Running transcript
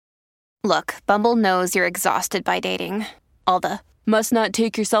Look, Bumble knows you're exhausted by dating. All the must not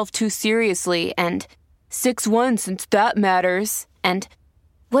take yourself too seriously and 6'1" since that matters. And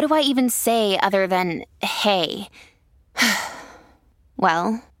what do I even say other than hey?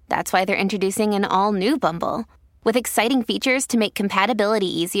 Well, that's why they're introducing an all-new Bumble with exciting features to make compatibility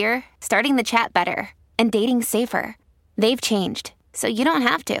easier, starting the chat better, and dating safer. They've changed, so you don't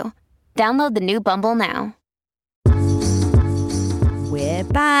have to. Download the new Bumble now. We're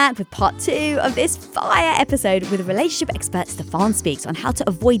back with part 2 of this fire episode with relationship expert Stephan speaks on how to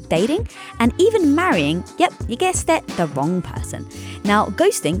avoid dating and even marrying, yep, you guessed it, the wrong person. Now,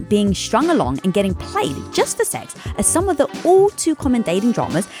 ghosting, being strung along and getting played just for sex are some of the all too common dating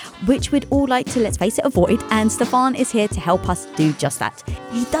dramas which we'd all like to, let's face it, avoid, and Stephan is here to help us do just that.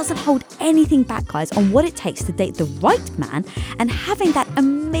 He doesn't hold anything back, guys, on what it takes to date the right man and having that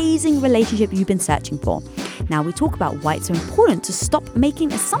amazing relationship you've been searching for. Now, we talk about why it's so important to stop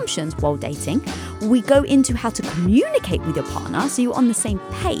making assumptions while dating. We go into how to communicate with your partner so you're on the same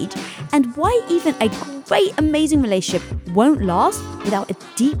page, and why even a great, amazing relationship won't last without a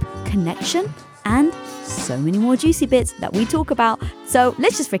deep connection, and so many more juicy bits that we talk about. So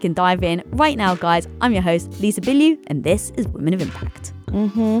let's just freaking dive in right now, guys. I'm your host, Lisa Bilyeu, and this is Women of Impact.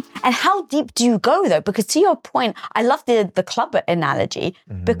 Mm-hmm. And how deep do you go, though? Because to your point, I love the club analogy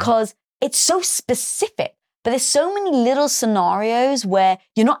because it's so specific. But there's so many little scenarios where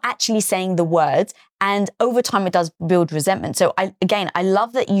you're not actually saying the words, and over time it does build resentment. So I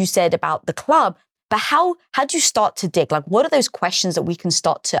love that you said about the club, but how do you start to dig? Like, what are those questions that we can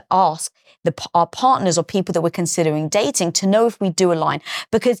start to ask our partners or people that we're considering dating to know if we do align?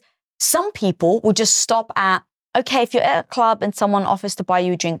 Because some people will just stop at, okay, if you're at a club and someone offers to buy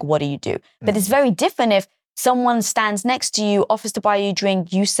you a drink, what do you do? But it's very different if someone stands next to you, offers to buy you a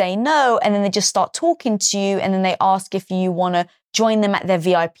drink, you say no, and then they just start talking to you, and then they ask if you want to join them at their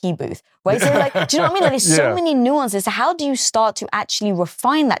VIP booth, right? So like, do you know what I mean? Like, there's so many nuances. So how do you start to actually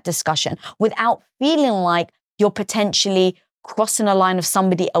refine that discussion without feeling like you're potentially crossing a line of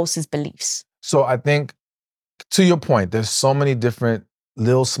somebody else's beliefs? So I think, to your point, there's so many different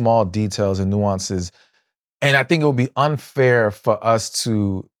little small details and nuances, and I think it would be unfair for us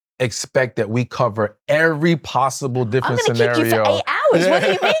to expect that we cover every possible different scenario. I'm going to kick you for 8 hours. What do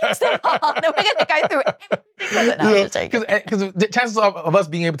you mean, Stephan? We're going to go through everything. Because the chances of us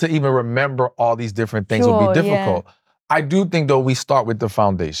being able to even remember all these different things will be difficult. Yeah. I do think, though, we start with the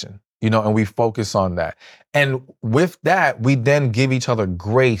foundation, and we focus on that. And with that, we then give each other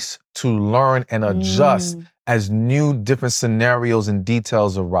grace to learn and adjust as new different scenarios and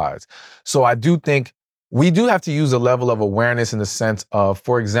details arise. So I do think we do have to use a level of awareness in the sense of,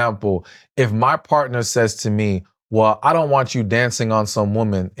 for example, if my partner says to me, well, I don't want you dancing on some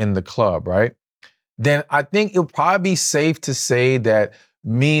woman in the club, right? Then I think it'll probably be safe to say that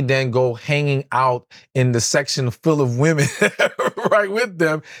me then go hanging out in the section full of women right with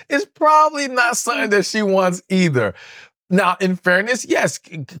them is probably not something that she wants either. Now, in fairness, yes,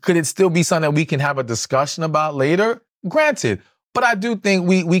 could it still be something that we can have a discussion about later? Granted. But I do think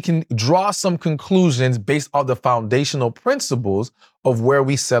we can draw some conclusions based on the foundational principles of where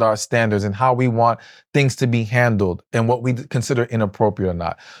we set our standards and how we want things to be handled and what we consider inappropriate or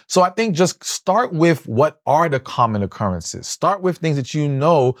not. So I think just start with what are the common occurrences. Start with things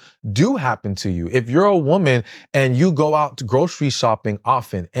that do happen to you. If you're a woman and you go out to grocery shopping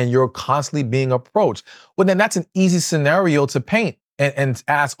often and you're constantly being approached, well, then that's an easy scenario to paint. And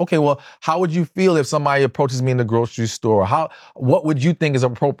ask, okay, well, how would you feel if somebody approaches me in the grocery store? What would you think is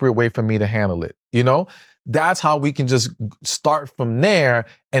an appropriate way for me to handle it? That's how we can just start from there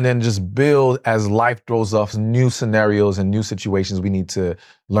and then just build as life throws us new scenarios and new situations we need to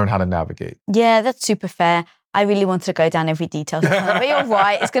learn how to navigate. Yeah, that's super fair. I really wanted to go down every detail, but you're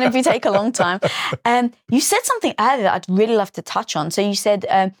right. It's going to take a long time. You said something earlier that I'd really love to touch on. So you said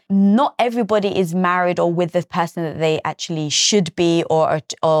not everybody is married or with the person that they actually should be or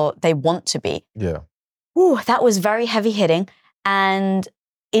they want to be. Yeah. Ooh, that was very heavy hitting. And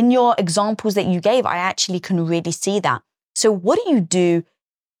in your examples that you gave, I actually can really see that. So what do you do?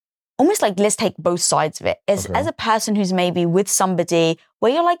 Almost like, let's take both sides of it. As a person who's maybe with somebody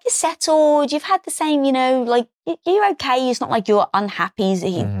where you're like, you're settled, you've had the same, like you're okay. It's not like you're unhappy.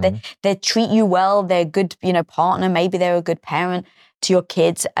 They treat you well. They're a good, partner. Maybe they're a good parent to your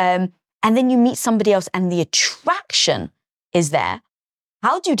kids. And then you meet somebody else and the attraction is there.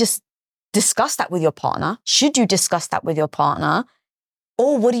 How do you just discuss that with your partner? Should you discuss that with your partner?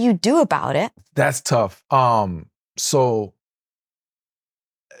 Or what do you do about it? That's tough. So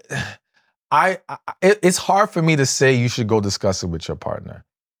it's hard for me to say you should go discuss it with your partner.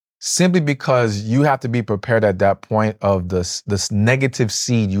 simply because you have to be prepared at that point of this negative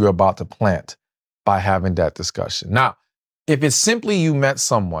seed you're about to plant by having that discussion. Now, if it's simply you met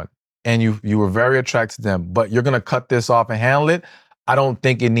someone and you were very attracted to them, but you're going to cut this off and handle it, I don't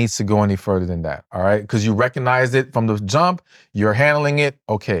think it needs to go any further than that, all right? Because you recognized it from the jump, you're handling it,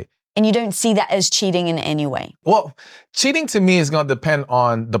 okay. And you don't see that as cheating in any way? Well, cheating to me is going to depend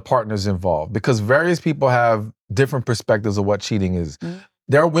on the partners involved because various people have different perspectives of what cheating is.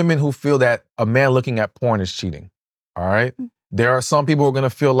 There are women who feel that a man looking at porn is cheating, all right? There are some people who are going to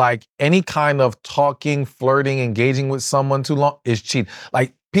feel like any kind of talking, flirting, engaging with someone too long is cheating.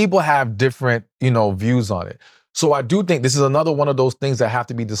 Like, people have different, views on it. So I do think this is another one of those things that have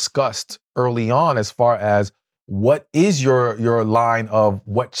to be discussed early on as far as what is your line of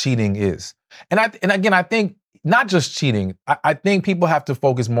what cheating is. And again, I think not just cheating, I think people have to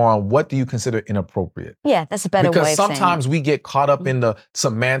focus more on what do you consider inappropriate. Yeah, that's a better way of saying it. Because sometimes we get caught up in the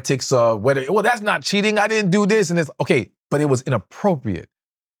semantics of that's not cheating, I didn't do this, and it's okay, but it was inappropriate.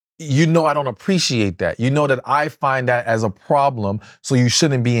 I don't appreciate that. You know that I find that as a problem, so you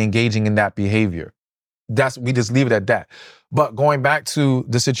shouldn't be engaging in that behavior. We just leave it at that. But going back to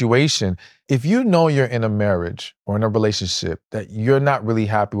the situation, if you know you're in a marriage or in a relationship that you're not really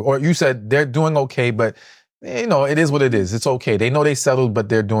happy with, or you said they're doing okay, but it is what it is. It's okay. They know they settled, but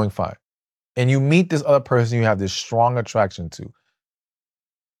they're doing fine. And you meet this other person you have this strong attraction to.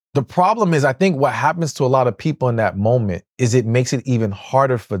 The problem is, I think what happens to a lot of people in that moment is it makes it even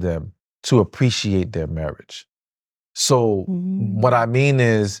harder for them to appreciate their marriage. So what I mean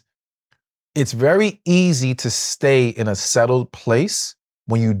is, it's very easy to stay in a settled place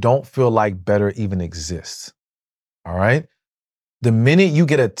when you don't feel like better even exists. All right? The minute you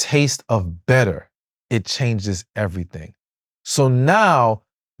get a taste of better, it changes everything. So now,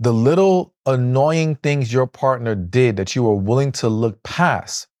 the little annoying things your partner did that you were willing to look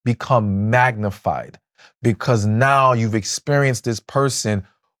past become magnified because now you've experienced this person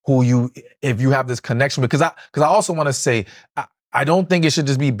who if you have this connection, because I also want to say, I don't think it should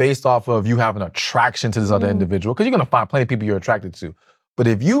just be based off of you having attraction to this other individual, because you're going to find plenty of people you're attracted to. But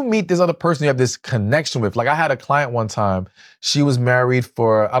if you meet this other person you have this connection with, like I had a client one time, she was married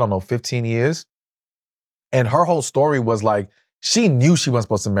for, 15 years. And her whole story was like, she knew she wasn't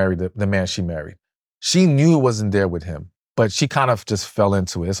supposed to marry the man she married. She knew it wasn't there with him, but she kind of just fell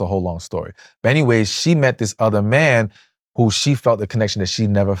into it. It's a whole long story. But anyways, she met this other man who she felt the connection that she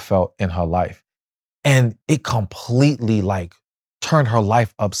never felt in her life. And it completely turned her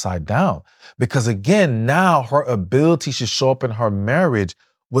life upside down. Because again, now her ability to show up in her marriage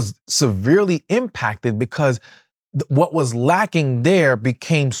was severely impacted because what was lacking there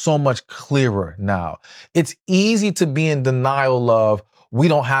became so much clearer now. It's easy to be in denial of we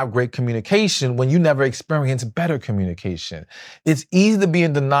don't have great communication when you never experienced better communication. It's easy to be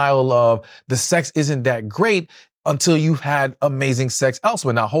in denial of the sex isn't that great until you've had amazing sex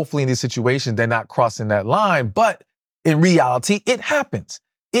elsewhere. Now, hopefully in these situations, they're not crossing that line, but in reality, it happens.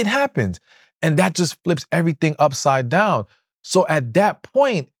 It happens. And that just flips everything upside down. So at that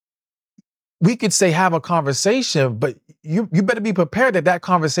point, we could say have a conversation, but you better be prepared that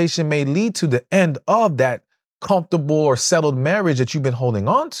conversation may lead to the end of that comfortable or settled marriage that you've been holding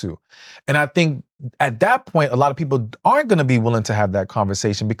on to. And I think at that point, a lot of people aren't going to be willing to have that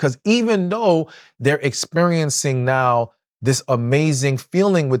conversation because even though they're experiencing now this amazing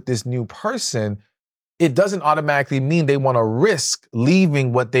feeling with this new person, it doesn't automatically mean they want to risk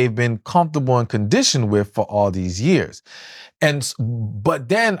leaving what they've been comfortable and conditioned with for all these years. But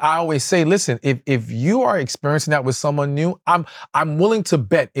then I always say, listen, if you are experiencing that with someone new, I'm willing to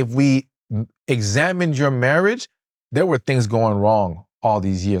bet if we examined your marriage, there were things going wrong all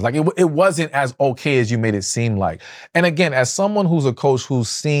these years. Like it wasn't as okay as you made it seem like. And again, as someone who's a coach who's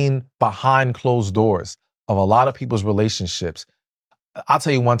seen behind closed doors of a lot of people's relationships, I'll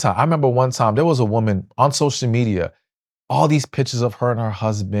tell you one time. I remember one time there was a woman on social media, all these pictures of her and her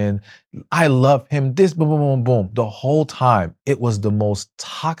husband. I love him, this, boom, boom, boom, boom. The whole time, it was the most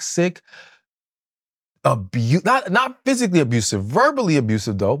toxic, not physically abusive, verbally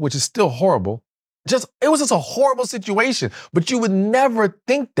abusive though, which is still horrible. It was just a horrible situation. But you would never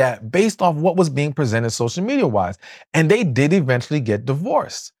think that based off what was being presented social media-wise. And they did eventually get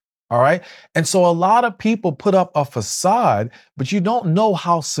divorced. All right. And so a lot of people put up a facade, but you don't know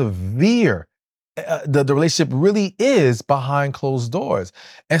how severe the relationship really is behind closed doors.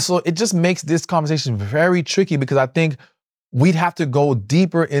 And so it just makes this conversation very tricky because I think we'd have to go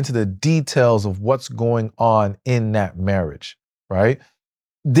deeper into the details of what's going on in that marriage, right?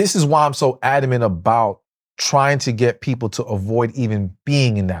 This is why I'm so adamant about trying to get people to avoid even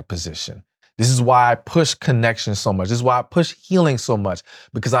being in that position. This is why I push connection so much. This is why I push healing so much,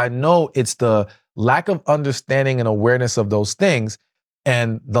 because I know it's the lack of understanding and awareness of those things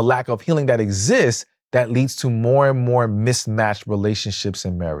and the lack of healing that exists that leads to more and more mismatched relationships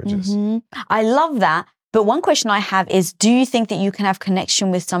and marriages. I love that. But one question I have is, do you think that you can have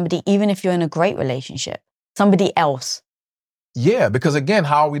connection with somebody even if you're in a great relationship? Somebody else? Yeah, because again,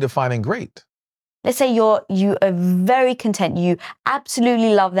 how are we defining great? Let's say you are very content. You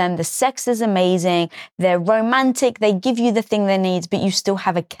absolutely love them. The sex is amazing. They're romantic. They give you the thing they need, but you still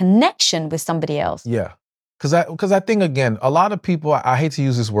have a connection with somebody else. Yeah. Because I think, again, a lot of people, I hate to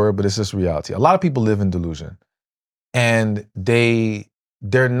use this word, but it's just reality. A lot of people live in delusion, and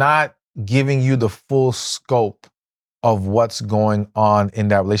they're not giving you the full scope of what's going on in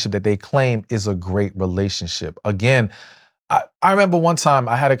that relationship that they claim is a great relationship. Again, I remember one time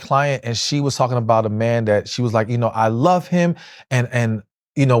I had a client and she was talking about a man that she was like, I love him and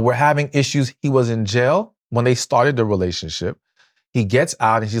we're having issues. He was in jail when they started the relationship. He gets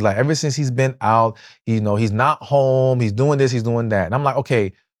out and she's like, ever since he's been out, he's not home. He's doing this, he's doing that. And I'm like,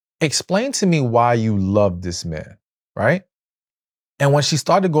 okay, explain to me why you love this man, right? And when she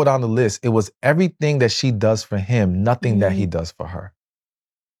started to go down the list, it was everything that she does for him, nothing that he does for her.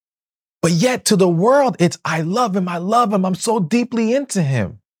 But yet to the world, it's, I love him, I'm so deeply into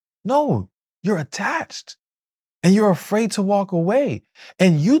him. No, you're attached and you're afraid to walk away.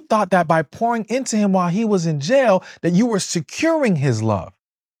 And you thought that by pouring into him while he was in jail, that you were securing his love.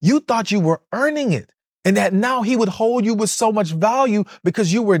 You thought you were earning it and that now he would hold you with so much value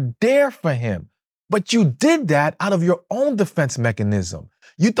because you were there for him. But you did that out of your own defense mechanism.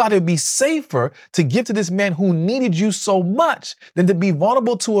 You thought it'd be safer to give to this man who needed you so much than to be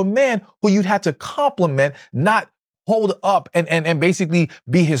vulnerable to a man who you'd had to compliment, not hold up and basically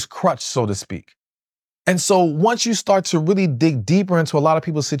be his crutch, so to speak. And so once you start to really dig deeper into a lot of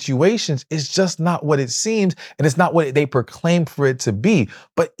people's situations, it's just not what it seems, and it's not what they proclaim for it to be.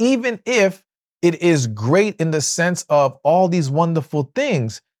 But even if it is great in the sense of all these wonderful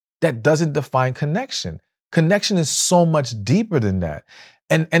things, that doesn't define connection. Connection is so much deeper than that.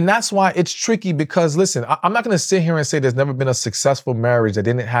 And that's why it's tricky because, listen, I'm not going to sit here and say there's never been a successful marriage that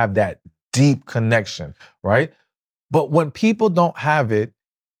didn't have that deep connection, right? But when people don't have it,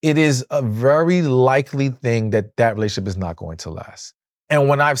 it is a very likely thing that relationship is not going to last. And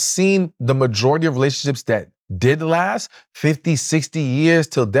when I've seen the majority of relationships that did last 50, 60 years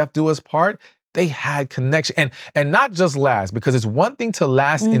till death do us part, they had connection. And not just last, because it's one thing to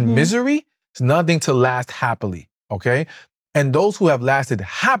last in misery, it's another thing to last happily, okay? And those who have lasted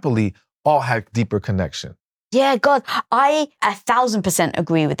happily all have deeper connection. Yeah, God, I 1,000%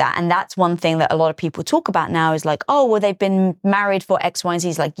 agree with that. And that's one thing that a lot of people talk about now is like, oh, well, they've been married for X, Y, and Z.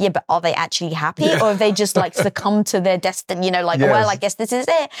 It's like, yeah, but are they actually happy? Yeah. Or have they just like succumbed to their destiny, yes. Well, I guess this is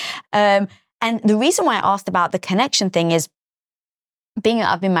it. And the reason why I asked about the connection thing is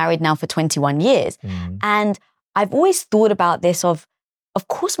I've been married now for 21 years. And I've always thought about this of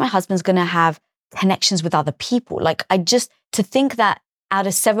course, my husband's going to have connections with other people. Like to think that out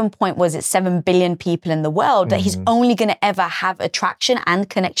of 7 billion people in the world, that he's only going to ever have attraction and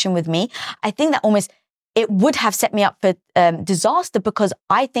connection with me. I think that almost, it would have set me up for disaster, because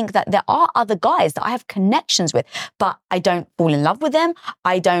I think that there are other guys that I have connections with, but I don't fall in love with them.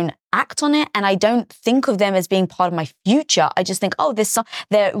 I don't act on it. And I don't think of them as being part of my future. I just think, oh,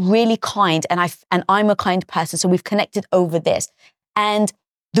 they're really kind. And I'm a kind person. So we've connected over this. And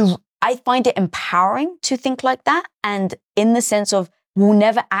I find it empowering to think like that. And in the sense of, we'll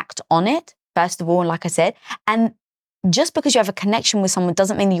never act on it, first of all, like I said. And just because you have a connection with someone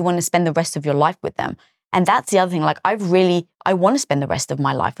doesn't mean that you want to spend the rest of your life with them. And that's the other thing. Like, I want to spend the rest of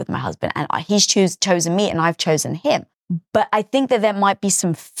my life with my husband, and he's chosen me and I've chosen him. But I think that there might be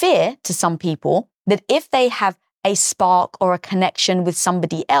some fear to some people that if they have a spark or a connection with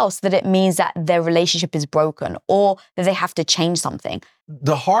somebody else, that it means that their relationship is broken or that they have to change something.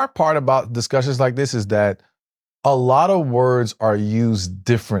 The hard part about discussions like this is that a lot of words are used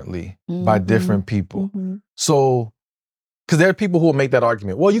differently by different people. So, because there are people who will make that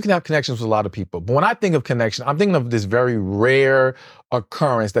argument. Well, you can have connections with a lot of people. But when I think of connection, I'm thinking of this very rare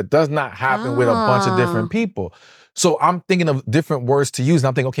occurrence that does not happen with a bunch of different people. So I'm thinking of different words to use. And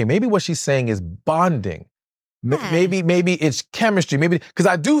I'm thinking, okay, maybe what she's saying is bonding. Maybe it's chemistry. Maybe, because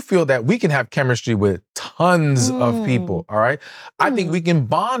I do feel that we can have chemistry with tons of people, all right? I think we can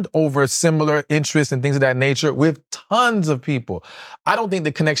bond over similar interests and things of that nature with tons of people. I don't think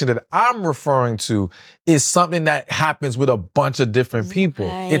the connection that I'm referring to is something that happens with a bunch of different people.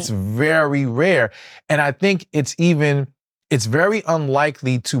 Right. It's very rare. And I think it's even it's very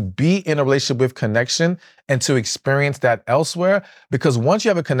unlikely to be in a relationship with connection and to experience that elsewhere, because once you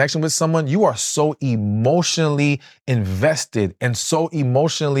have a connection with someone, you are so emotionally invested and so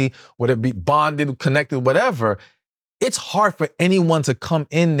emotionally, whether it be bonded, connected, whatever, it's hard for anyone to come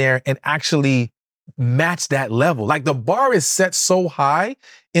in there and actually match that level. Like the bar is set so high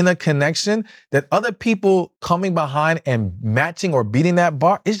in a connection that other people coming behind and matching or beating that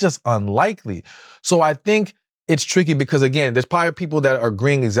bar is just unlikely. So I think it's tricky because, again, there's probably people that are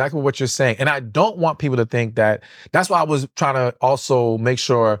agreeing exactly with what you're saying. And I don't want people to think that. That's why I was trying to also make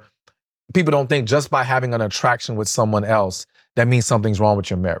sure people don't think just by having an attraction with someone else, that means something's wrong with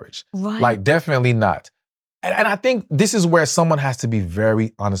your marriage. Right. Like, definitely not. And I think this is where someone has to be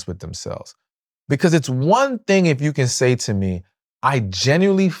very honest with themselves. Because it's one thing if you can say to me, I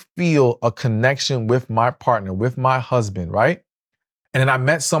genuinely feel a connection with my partner, with my husband, right? And then I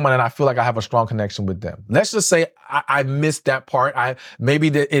met someone and I feel like I have a strong connection with them. Let's just say I missed that part. Maybe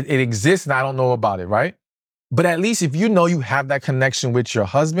that it exists and I don't know about it, right? But at least if you know you have that connection with your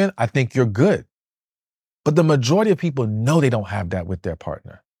husband, I think you're good. But the majority of people know they don't have that with their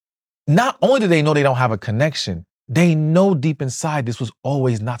partner. Not only do they know they don't have a connection, they know deep inside this was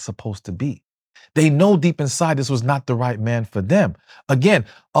always not supposed to be. They know deep inside this was not the right man for them. Again,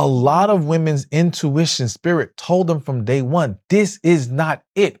 a lot of women's intuition, spirit told them from day one, this is not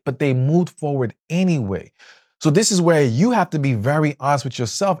it, but they moved forward anyway. So this is where you have to be very honest with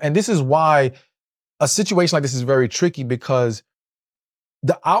yourself. And this is why a situation like this is very tricky, because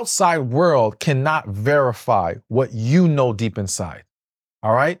the outside world cannot verify what you know deep inside.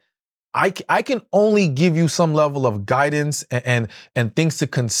 All right? I can only give you some level of guidance and things to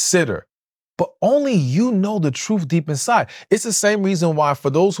consider. But only you know the truth deep inside. It's the same reason why, for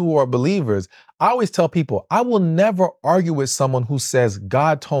those who are believers, I always tell people, I will never argue with someone who says,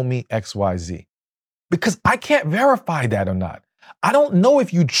 God told me X, Y, Z. Because I can't verify that or not. I don't know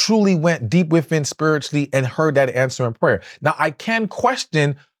if you truly went deep within spiritually and heard that answer in prayer. Now, I can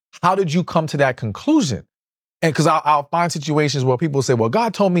question, how did you come to that conclusion? And because I'll find situations where people say, well,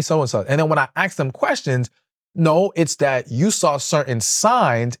 God told me so and so. And then when I ask them questions, no, it's that you saw certain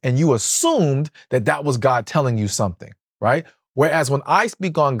signs and you assumed that that was God telling you something, right? Whereas when I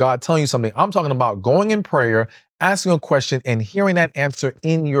speak on God telling you something, I'm talking about going in prayer, asking a question, and hearing that answer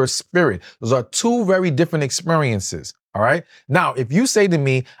in your spirit. Those are two very different experiences, all right? Now, if you say to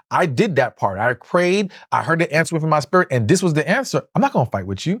me, I did that part, I prayed, I heard the answer within my spirit, and this was the answer, I'm not going to fight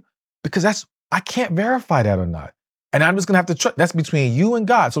with you, because I can't verify that or not. And I'm just going to have to trust. That's between you and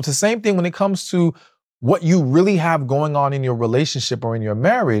God. So it's the same thing when it comes to what you really have going on in your relationship or in your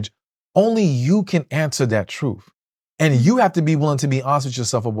marriage. Only you can answer that truth. And you have to be willing to be honest with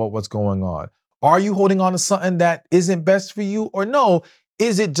yourself about what's going on. Are you holding on to something that isn't best for you? Or no,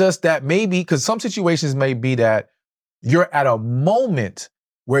 is it just that maybe, because some situations may be that you're at a moment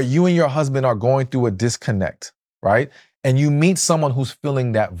where you and your husband are going through a disconnect, right? And you meet someone who's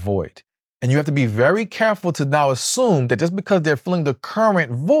filling that void. And you have to be very careful to now assume that just because they're filling the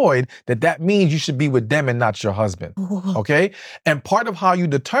current void, that means you should be with them and not your husband, okay? And part of how you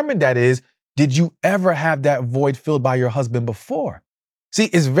determine that is, did you ever have that void filled by your husband before?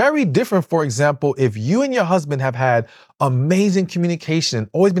 See, it's very different, for example, if you and your husband have had amazing communication,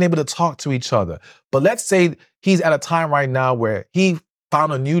 always been able to talk to each other, but let's say he's at a time right now where he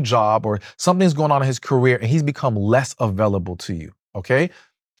found a new job or something's going on in his career and he's become less available to you, okay?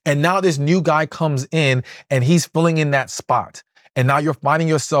 And now this new guy comes in and he's filling in that spot. And now you're finding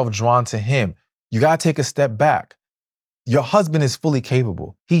yourself drawn to him. You got to take a step back. Your husband is fully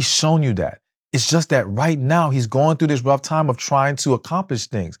capable. He's shown you that. It's just that right now he's going through this rough time of trying to accomplish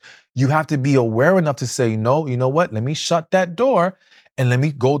things. You have to be aware enough to say, no, you know what? Let me shut that door and let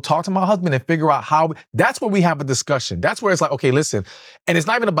me go talk to my husband and figure out how. That's where we have a discussion. That's where it's like, okay, listen. And it's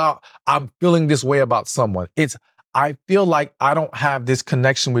not even about, I'm feeling this way about someone. It's, I feel like I don't have this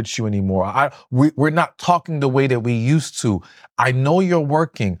connection with you anymore. We're not talking the way that we used to. I know you're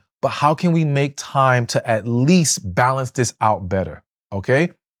working, but how can we make time to at least balance this out better?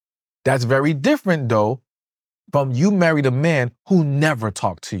 Okay? That's very different, though, from you married a man who never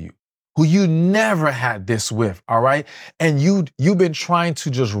talked to you, who you never had this with, all right? And you've been trying to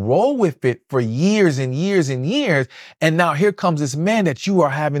just roll with it for years and years and years. And now here comes this man that you are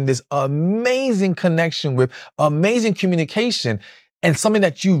having this amazing connection with, amazing communication, and something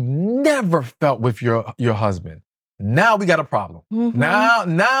that you never felt with your husband. Now we got a problem.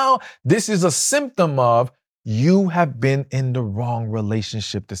 Mm-hmm. Now this is a symptom of you have been in the wrong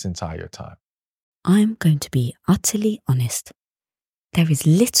relationship this entire time. I'm going to be utterly honest. There is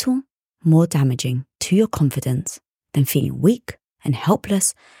little more damaging to your confidence than feeling weak and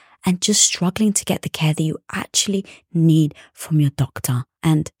helpless and just struggling to get the care that you actually need from your doctor.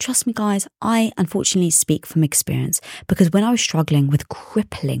 And trust me, guys, I unfortunately speak from experience, because when I was struggling with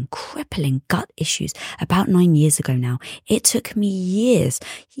crippling gut issues about 9 years ago now, it took me years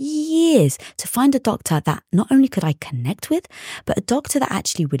to find a doctor that not only could I connect with, but a doctor that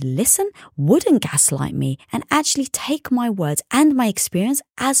actually would listen, wouldn't gaslight me, and actually take my words and my experience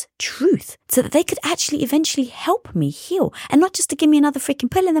as truth, so that they could actually eventually help me heal, and not just to give me another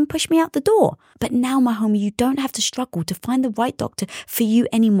freaking pill and then push me out the door. But now, my homie, you don't have to struggle to find the right doctor for you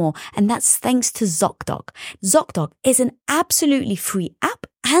anymore, and that's thanks to ZocDoc. ZocDoc is an absolutely free app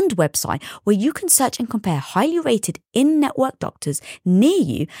and website where you can search and compare highly rated in-network doctors near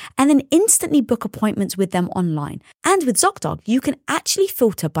you and then instantly book appointments with them online. And with ZocDoc, you can actually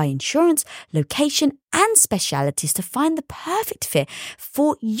filter by insurance, location, and specialities to find the perfect fit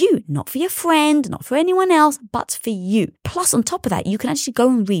for you, not for your friend, not for anyone else, but for you. Plus, on top of that, you can actually go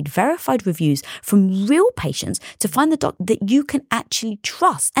and read verified reviews from real patients to find the doc that you can actually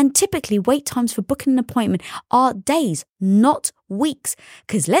trust. And typically, wait times for booking an appointment are days, not weeks.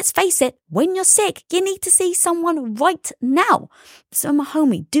 Because let's face it, when you're sick, you need to see someone right now. So my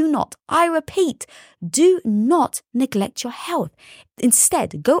homie, I repeat, do not neglect your health.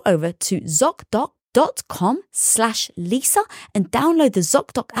 Instead, go over to ZocDoc.com/Lisa and download the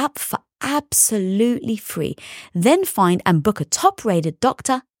ZocDoc app for absolutely free. Then find and book a top-rated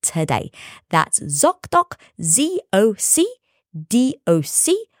doctor today. That's ZocDoc,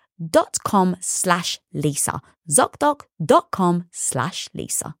 ZocDoc.com/Lisa.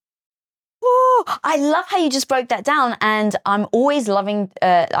 ZocDoc.com/Lisa. Oh, I love how you just broke that down. And I'm always loving,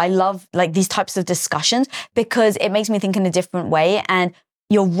 I love like these types of discussions because it makes me think in a different way. And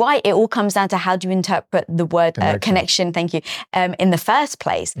you're right. It all comes down to how do you interpret the word connection. Thank you. In the first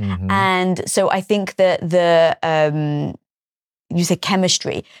place. Mm-hmm. And so I think that you said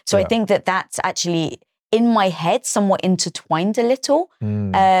chemistry. So I think that that's actually in my head somewhat intertwined a little.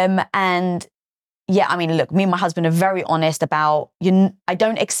 And yeah, I mean, look, me and my husband are very honest about, I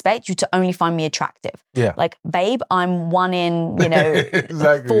don't expect you to only find me attractive. Yeah. Like, babe, I'm one in,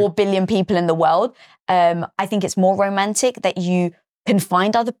 exactly. 4 billion people in the world. I think it's more romantic that you can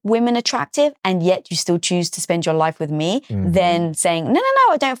find other women attractive and yet you still choose to spend your life with me than saying, no,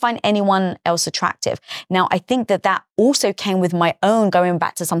 I don't find anyone else attractive. Now, I think that also came with my own, going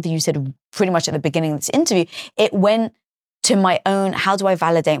back to something you said pretty much at the beginning of this interview, it went to my own, how do I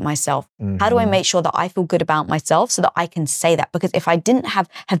validate myself? How do I make sure that I feel good about myself so that I can say that? Because if I didn't have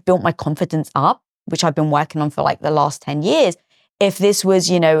built my confidence up, which I've been working on for like the last 10 years, if this was,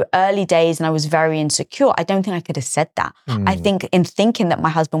 early days and I was very insecure, I don't think I could have said that. I think in thinking that my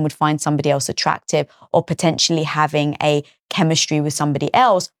husband would find somebody else attractive or potentially having a chemistry with somebody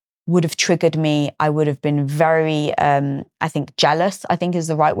else would have triggered me. I would have been very, I think jealous, I think is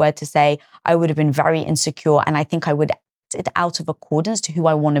the right word to say. I would have been very insecure and I think I would it out of accordance to who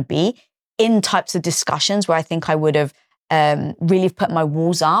I want to be in types of discussions where I think I would have really put my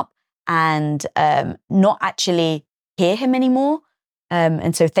walls up and not actually hear him anymore.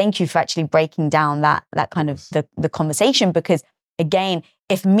 And so thank you for actually breaking down that kind of the conversation, because again,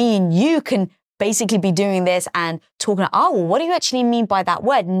 if me and you can basically be doing this and talking, well, what do you actually mean by that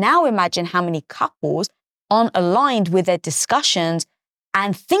word? Now imagine how many couples aren't aligned with their discussions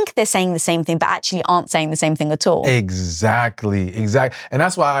and think they're saying the same thing, but actually aren't saying the same thing at all. Exactly. And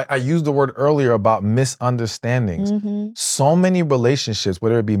that's why I used the word earlier about misunderstandings. So many relationships,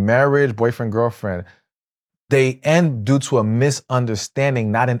 whether it be marriage, boyfriend, girlfriend, they end due to a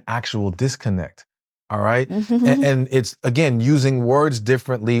misunderstanding, not an actual disconnect. All right. And it's, again, using words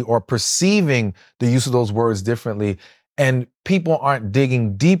differently or perceiving the use of those words differently. And people aren't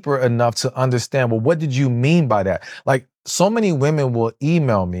digging deeper enough to understand, well, what did you mean by that? Like, so many women will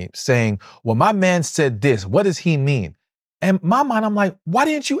email me saying, well, my man said this. What does he mean? And in my mind, I'm like, why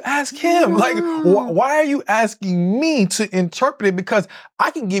didn't you ask him? Like, why are you asking me to interpret it? Because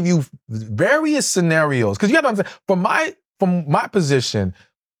I can give you various scenarios. Because you have to understand, from my position,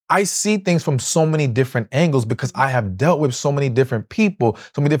 I see things from so many different angles because I have dealt with so many different people,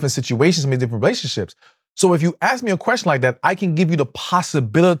 so many different situations, so many different relationships. So if you ask me a question like that, I can give you the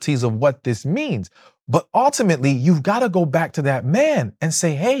possibilities of what this means. But ultimately, you've got to go back to that man and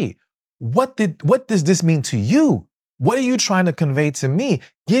say, hey, what does this mean to you? What are you trying to convey to me?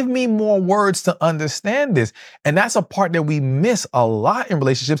 Give me more words to understand this. And that's a part that we miss a lot in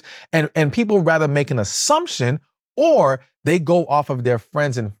relationships. And people rather make an assumption, or they go off of their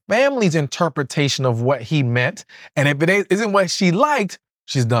friends and family's interpretation of what he meant. And if it isn't what she liked,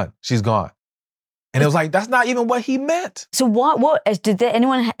 she's done. She's gone. And it was like, that's not even what he meant. So has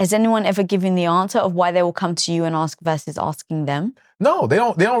anyone ever given the answer of why they will come to you and ask versus asking them? No, they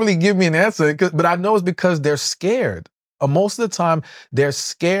don't really give me an answer, but I know it's because they're scared. Most of the time, they're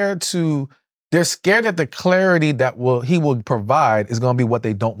scared that the clarity that he will provide is going to be what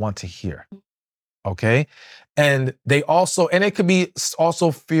they don't want to hear. Okay. And it could be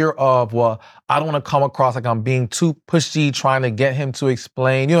also fear of, well, I don't want to come across like I'm being too pushy, trying to get him to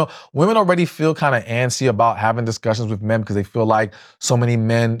explain. Women already feel kind of antsy about having discussions with men because they feel like so many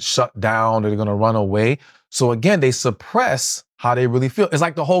men shut down or they're going to run away. So again, they suppress how they really feel. It's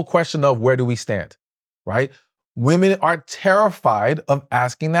like the whole question of where do we stand, right? Women are terrified of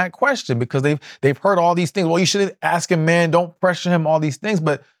asking that question because they've heard all these things. Well, you shouldn't ask a man, don't pressure him, all these things.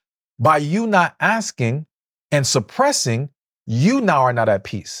 But by you not asking and suppressing, you now are not at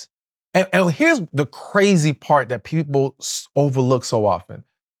peace. And here's the crazy part that people overlook so often.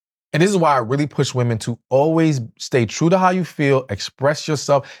 And this is why I really push women to always stay true to how you feel, express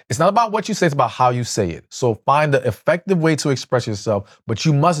yourself. It's not about what you say, it's about how you say it. So find the effective way to express yourself, but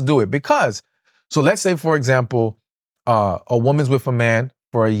you must do it so let's say, for example, a woman's with a man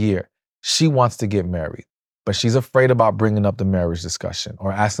for a year. She wants to get married, but she's afraid about bringing up the marriage discussion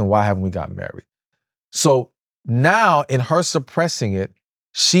or asking, why haven't we got married? So now in her suppressing it,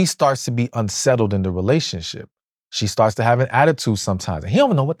 she starts to be unsettled in the relationship. She starts to have an attitude sometimes. And he don't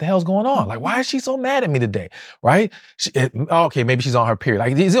even know what the hell's going on. Like, why is she so mad at me today? Right? Okay, maybe she's on her period.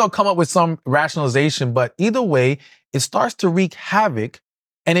 Like, he's going to come up with some rationalization, but either way, it starts to wreak havoc.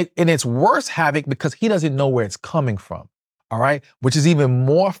 And it's worse havoc because he doesn't know where it's coming from. All right? Which is even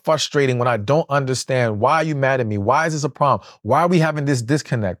more frustrating when I don't understand, why are you mad at me? Why is this a problem? Why are we having this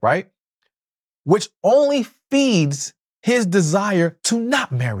disconnect, right? Which only feeds his desire to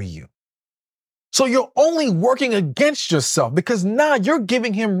not marry you. So you're only working against yourself because now you're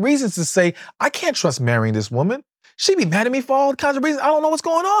giving him reasons to say, I can't trust marrying this woman. She'd be mad at me for all kinds of reasons. I don't know what's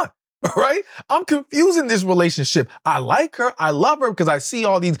going on, right? I'm confused in this relationship. I like her. I love her because I see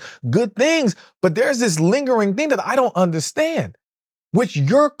all these good things, but there's this lingering thing that I don't understand, which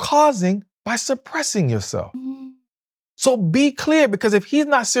you're causing by suppressing yourself. So be clear, because if he's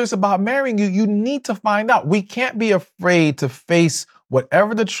not serious about marrying you, you need to find out. We can't be afraid to face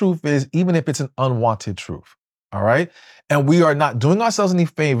whatever the truth is, even if it's an unwanted truth. All right. And we are not doing ourselves any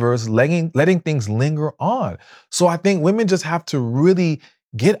favors, letting things linger on. So I think women just have to really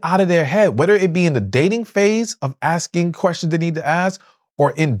get out of their head, whether it be in the dating phase of asking questions they need to ask,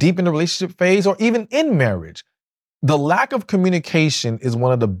 or deep in the relationship phase, or even in marriage. The lack of communication is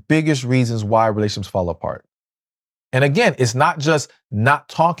one of the biggest reasons why relationships fall apart. And again, it's not just not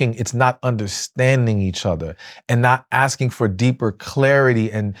talking, it's not understanding each other and not asking for deeper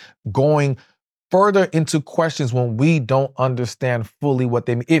clarity and going further into questions when we don't understand fully what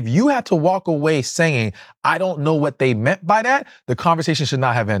they mean. If you had to walk away saying, I don't know what they meant by that, the conversation should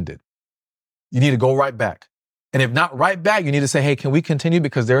not have ended. You need to go right back. And if not right back, you need to say, hey, can we continue?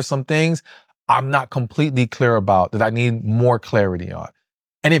 Because there are some things I'm not completely clear about that I need more clarity on.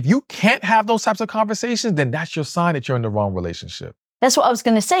 And if you can't have those types of conversations, then that's your sign that you're in the wrong relationship. That's what I was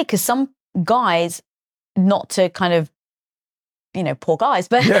going to say, because some guys, not to kind of, poor guys,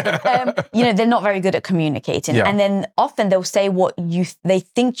 but, they're not very good at communicating. Yeah. And then often they'll say what they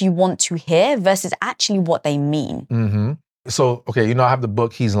think you want to hear versus actually what they mean. Mm-hmm. So, okay, I have the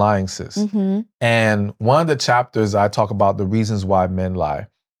book, He's Lying, Sis. Mm-hmm. And one of the chapters, I talk about the reasons why men lie.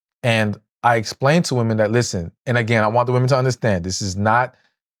 And I explain to women that, listen, and again, I want the women to understand, this is not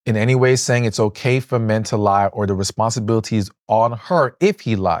in any way saying it's okay for men to lie or the responsibility is on her if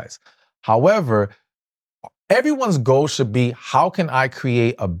he lies. However, everyone's goal should be, how can I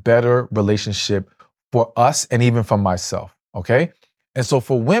create a better relationship for us and even for myself, okay? And so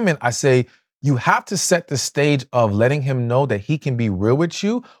for women, I say, you have to set the stage of letting him know that he can be real with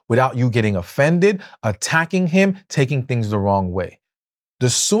you without you getting offended, attacking him, taking things the wrong way. The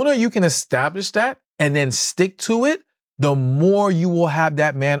sooner you can establish that and then stick to it, the more you will have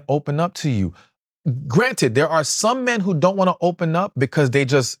that man open up to you. Granted, there are some men who don't want to open up because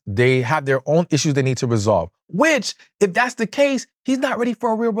they have their own issues they need to resolve, which, if that's the case, he's not ready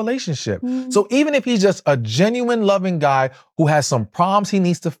for a real relationship. So even if he's just a genuine loving guy who has some problems he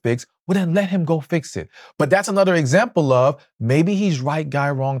needs to fix, well, then let him go fix it. But that's another example of maybe he's right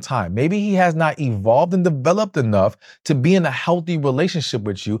guy, wrong time. Maybe he has not evolved and developed enough to be in a healthy relationship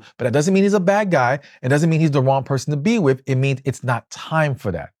with you, but that doesn't mean he's a bad guy. It doesn't mean he's the wrong person to be with. It means it's not time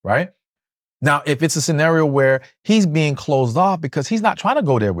for that, right? Now, if it's a scenario where he's being closed off because he's not trying to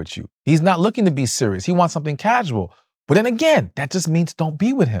go there with you, he's not looking to be serious, he wants something casual. But then again, that just means don't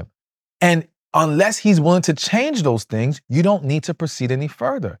be with him. And unless he's willing to change those things, you don't need to proceed any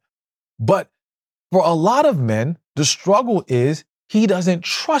further. But For a lot of men, the struggle is he doesn't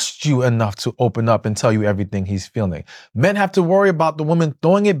trust you enough to open up and tell you everything he's feeling. Men have to worry about the woman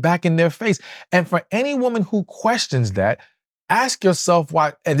throwing it back in their face. And for any woman who questions that, ask yourself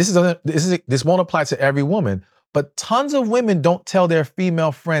why, and this won't apply to every woman, but tons of women don't tell their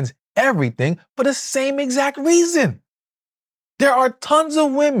female friends everything for the same exact reason. There are tons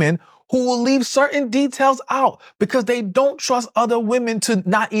of women who will leave certain details out because they don't trust other women to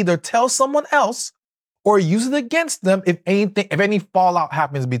not either tell someone else or use it against them if any fallout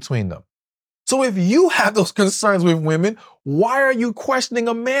happens between them. So if you have those concerns with women, why are you questioning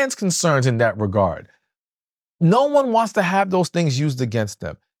a man's concerns in that regard? No one wants to have those things used against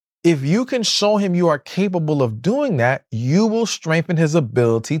them. If you can show him you are capable of doing that, you will strengthen his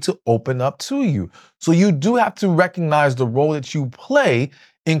ability to open up to you. So you do have to recognize the role that you play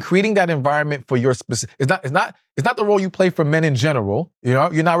in creating that environment for your specific. It's not the role you play for men in general. You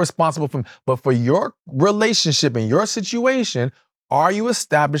know, you're not responsible for, but for your relationship and your situation, are you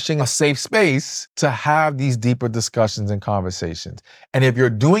establishing a safe space to have these deeper discussions and conversations? And if you're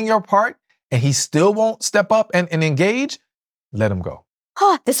doing your part and he still won't step up and engage, let him go.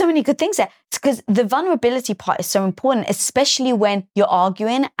 Oh, there's so many good things there. It's because the vulnerability part is so important, especially when you're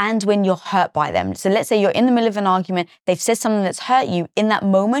arguing and when you're hurt by them. So let's say you're in the middle of an argument, they've said something that's hurt you. In that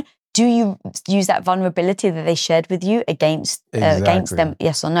moment, do you use that vulnerability that they shared with you against them,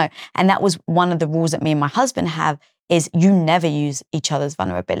 yes or no? And that was one of the rules that me and my husband have, is you never use each other's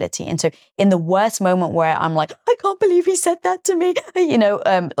vulnerability. And so in the worst moment where I'm like, I can't believe he said that to me, you know,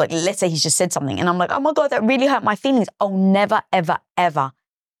 like let's say he's just said something and I'm like, oh my God, that really hurt my feelings. Oh, never, ever, ever,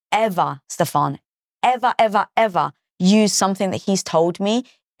 ever, Stephan, ever use something that he's told me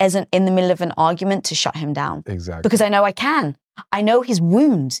in the middle of an argument to shut him down. Exactly. Because I know I can. I know his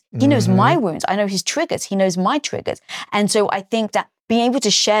wounds. He knows my wounds. I know his triggers. He knows my triggers. And so I think that being able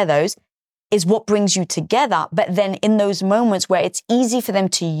to share those is what brings you together. But then in those moments where it's easy for them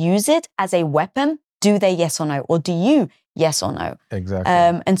to use it as a weapon, do they yes or no? Or do you yes or no? Exactly.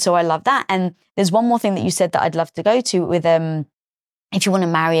 And so I love that. And there's one more thing that you said that I'd love to go to with, if you want to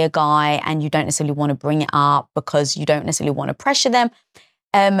marry a guy and you don't necessarily want to bring it up because you don't necessarily want to pressure them,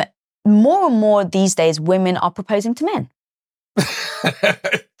 more and more these days, women are proposing to men.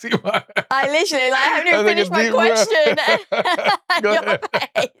 I literally, I haven't even finished my question. Your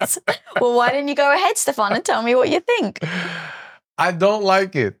face. Well, why didn't you go ahead, Stephan, and tell me what you think? I don't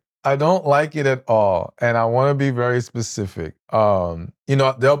like it. I don't like it at all. And I want to be very specific. You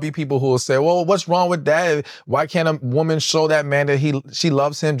know, there'll be people who will say, well, what's wrong with that? Why can't a woman show that man that she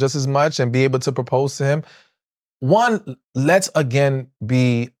loves him just as much and be able to propose to him? One, let's again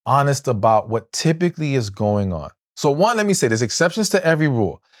be honest about what typically is going on. So one, let me say there's exceptions to every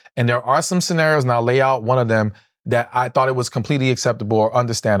rule. And there are some scenarios, and I'll lay out one of them that I thought it was completely acceptable or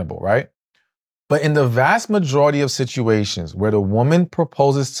understandable, right? But in the vast majority of situations where the woman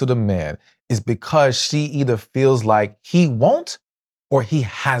proposes to the man is because she either feels like he won't or he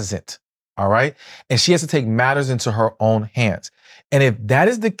hasn't, all right? And she has to take matters into her own hands. And if that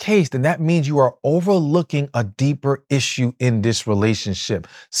is the case, then that means you are overlooking a deeper issue in this relationship.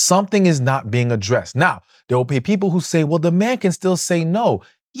 Something is not being addressed. Now, there will be people who say, well, the man can still say no.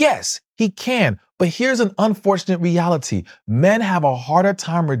 Yes, he can. But here's an unfortunate reality. Men have a harder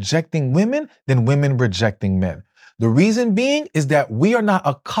time rejecting women than women rejecting men. The reason being is that we are not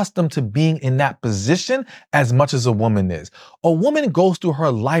accustomed to being in that position as much as a woman is. A woman goes through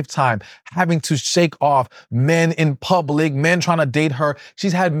her lifetime having to shake off men in public, men trying to date her.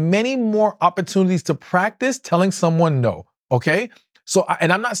 She's had many more opportunities to practice telling someone no, okay? So,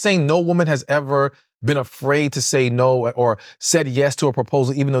 and I'm not saying no woman has ever been afraid to say no or said yes to a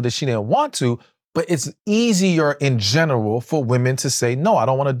proposal even though that she didn't want to, but it's easier in general for women to say, no, I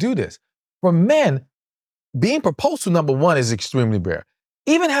don't want to do this. For men, being proposed to, number one, is extremely rare.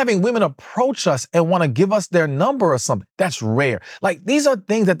 Even having women approach us and want to give us their number or something, that's rare. Like, these are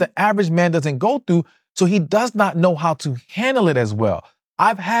things that the average man doesn't go through, so he does not know how to handle it as well.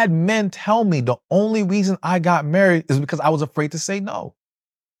 I've had men tell me the only reason I got married is because I was afraid to say no.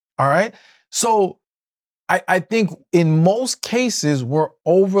 All right? So I think in most cases, we're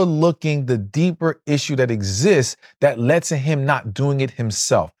overlooking the deeper issue that exists that led to him not doing it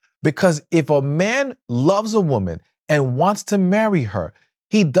himself. Because if a man loves a woman and wants to marry her,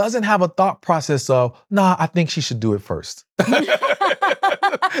 he doesn't have a thought process of, nah, I think she should do it first.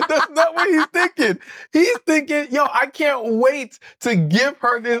 That's not what he's thinking. He's thinking, yo, I can't wait to give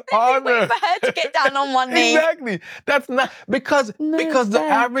her this honor. Wait for her to get down on one knee. Exactly. That's not, because the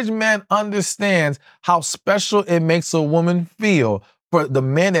average man understands how special it makes a woman feel for the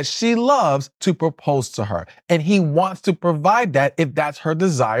man that she loves to propose to her. And he wants to provide that if that's her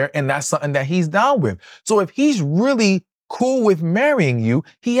desire and that's something that he's down with. So if he's really cool with marrying you,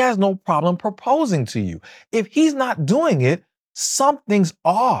 he has no problem proposing to you. If he's not doing it, something's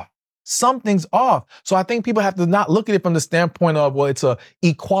off. Something's off. So I think people have to not look at it from the standpoint of, well, it's a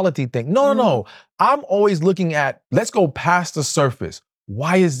equality thing. No. I'm always looking at, let's go past the surface.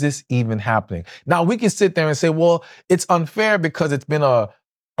 Why is this even happening? Now we can sit there and say, well, it's unfair because it's been a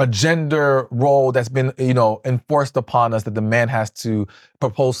gender role that's been, enforced upon us that the man has to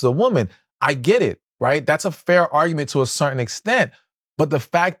propose to the woman. I get it, right? That's a fair argument to a certain extent. But the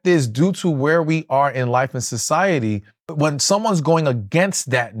fact is, due to where we are in life and society, when someone's going against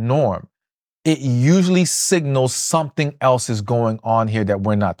that norm, it usually signals something else is going on here that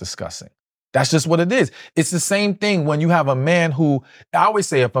we're not discussing. That's just what it is. It's the same thing when you have a man who, I always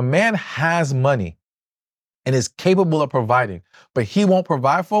say, if a man has money and is capable of providing, but he won't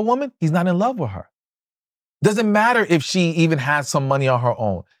provide for a woman, he's not in love with her. Doesn't matter if she even has some money on her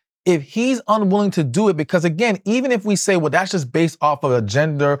own. If he's unwilling to do it, because again, even if we say, well, that's just based off of a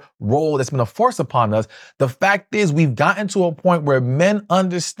gender role that's been forced upon us, the fact is we've gotten to a point where men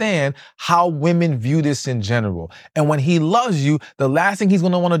understand how women view this in general. And when he loves you, the last thing he's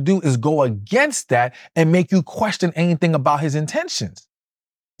going to want to do is go against that and make you question anything about his intentions.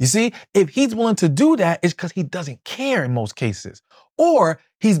 You see, if he's willing to do that, it's because he doesn't care in most cases. Or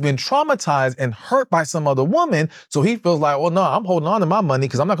he's been traumatized and hurt by some other woman, so he feels like, well, no, I'm holding on to my money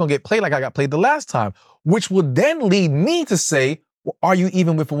because I'm not going to get played like I got played the last time, which would then lead me to say, well, are you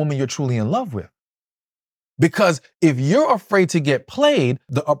even with a woman you're truly in love with? Because if you're afraid to get played,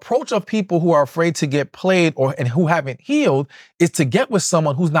 the approach of people who are afraid to get played and who haven't healed is to get with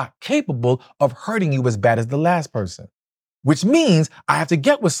someone who's not capable of hurting you as bad as the last person. Which means I have to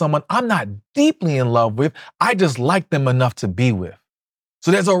get with someone I'm not deeply in love with. I just like them enough to be with.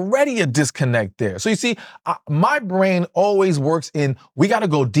 So there's already a disconnect there. So you see, my brain always works in, we got to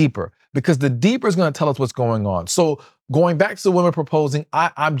go deeper because the deeper is going to tell us what's going on. So going back to women proposing,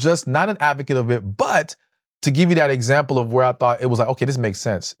 I'm just not an advocate of it. But to give you that example of where I thought it was like, okay, this makes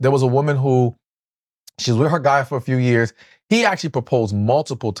sense. There was a woman who, she was with her guy for a few years. He actually proposed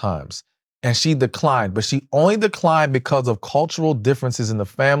multiple times. And she declined, but she only declined because of cultural differences in the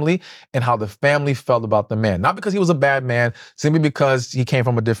family and how the family felt about the man. Not because he was a bad man, simply because he came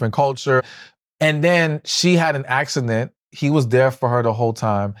from a different culture. And then she had an accident. He was there for her the whole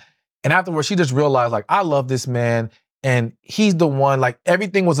time. And afterwards, she just realized, like, I love this man and he's the one, like,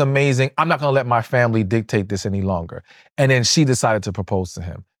 everything was amazing. I'm not going to let my family dictate this any longer. And then she decided to propose to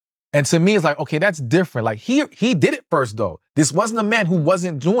him. And to me, it's like, okay, that's different. Like, he did it first, though. This wasn't a man who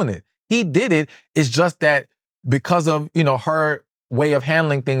wasn't doing it. He did it. It's just that because of, her way of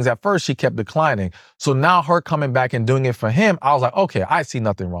handling things at first, she kept declining. So now her coming back and doing it for him, I was like, okay, I see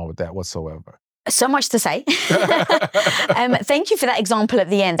nothing wrong with that whatsoever. So much to say. Thank you for that example at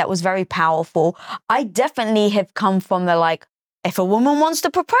the end. That was very powerful. I definitely have come from the if a woman wants to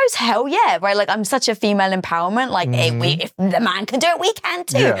propose, hell yeah, right? Like, I'm such a female empowerment. Like, if the man can do it, we can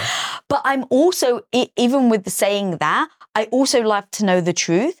too. Yeah. But I'm also, even with saying that, I also love to know the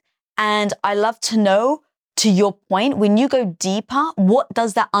truth. And I love to know, to your point, when you go deeper, what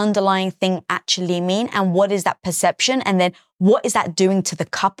does that underlying thing actually mean? And what is that perception? And then what is that doing to the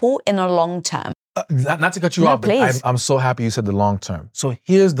couple in a long term? Not to cut you off, but I'm so happy you said the long term. So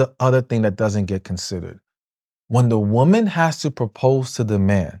here's the other thing that doesn't get considered. When the woman has to propose to the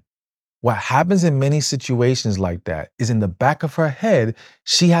man, what happens in many situations like that is in the back of her head,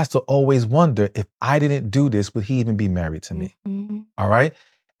 she has to always wonder, if I didn't do this, would he even be married to me? Mm-hmm. All right?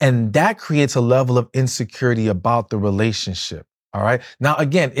 And that creates a level of insecurity about the relationship. All right. Now,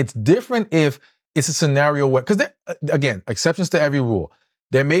 again, it's different if it's a scenario where, because again, exceptions to every rule.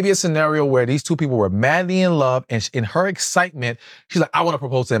 There may be a scenario where these two people were madly in love, and in her excitement, she's like, I want to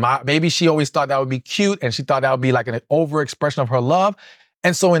propose to him. Maybe she always thought that would be cute, and she thought that would be like an overexpression of her love.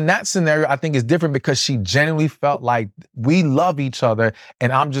 And so in that scenario, I think it's different because she genuinely felt like we love each other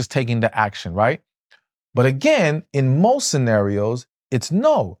and I'm just taking the action, right? But again, in most scenarios, it's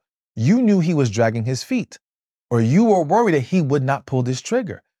no. You knew he was dragging his feet, or you were worried that he would not pull this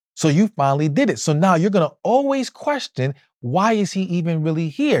trigger. So you finally did it. So now you're going to always question, why is he even really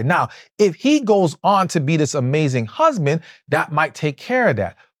here? Now, if he goes on to be this amazing husband, that might take care of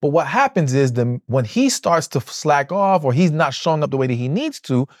that. But what happens is when he starts to slack off or he's not showing up the way that he needs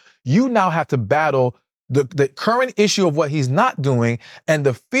to, you now have to battle the current issue of what he's not doing and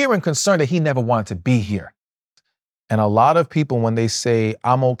the fear and concern that he never wanted to be here. And a lot of people, when they say,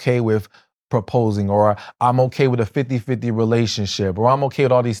 I'm okay with proposing, or I'm okay with a 50-50 relationship, or I'm okay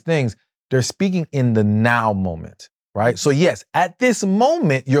with all these things, they're speaking in the now moment. right? So yes, at this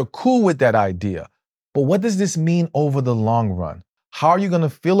moment, you're cool with that idea. But what does this mean over the long run? How are you going to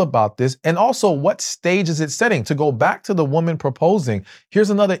feel about this? And also, what stage is it setting? To go back to the woman proposing, here's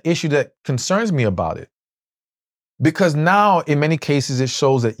another issue that concerns me about it. Because now, in many cases, it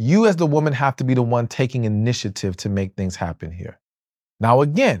shows that you as the woman have to be the one taking initiative to make things happen here. Now,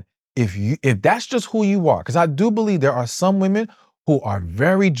 again, if that's just who you are, because I do believe there are some women who are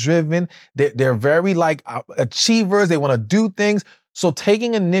very driven, they're very like achievers, they want to do things. So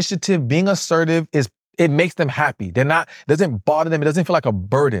taking initiative, being assertive, it makes them happy. It doesn't bother them, it doesn't feel like a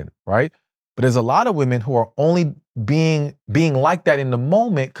burden, right? But there's a lot of women who are only being like that in the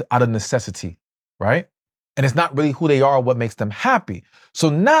moment out of necessity, right? And it's not really who they are or what makes them happy. So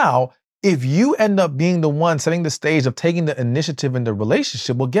now, if you end up being the one setting the stage of taking the initiative in the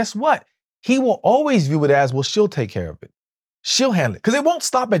relationship, well, guess what? He will always view it as, well, she'll take care of it. She'll handle it. Because it won't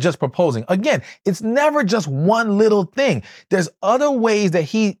stop at just proposing. Again, it's never just one little thing. There's other ways that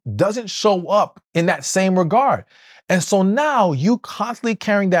he doesn't show up in that same regard. And so now you constantly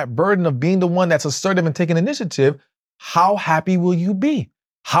carrying that burden of being the one that's assertive and taking initiative. How happy will you be?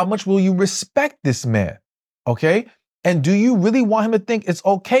 How much will you respect this man? Okay? And do you really want him to think it's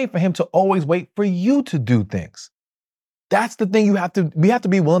okay for him to always wait for you to do things? That's the thing we have to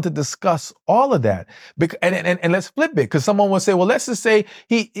be willing to discuss all of that. And let's flip it, because someone will say, well, let's just say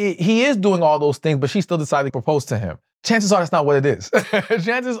he is doing all those things, but she still decided to propose to him. Chances are that's not what it is.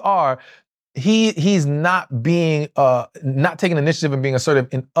 Chances are he's not taking initiative and being assertive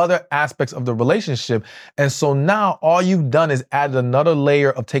in other aspects of the relationship. And so now all you've done is added another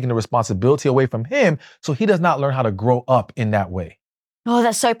layer of taking the responsibility away from him, so he does not learn how to grow up in that way. Oh,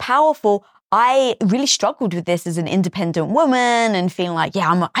 that's so powerful. I really struggled with this as an independent woman and feeling like,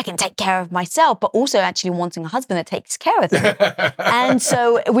 yeah, I can take care of myself, but also actually wanting a husband that takes care of me. And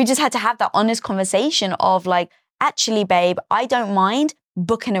so we just had to have that honest conversation of like, actually, babe, I don't mind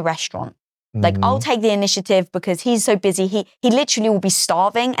booking a restaurant. Like, I'll take the initiative because he's so busy. He literally will be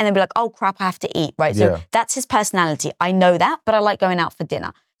starving and then be like, oh crap, I have to eat, right? So that's his personality. I know that, but I like going out for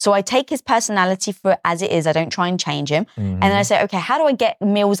dinner. So I take his personality for as it is. I don't try and change him. And then I say, okay, how do I get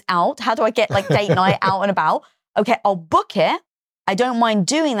meals out? How do I get like date night out and about? Okay, I'll book it. I don't mind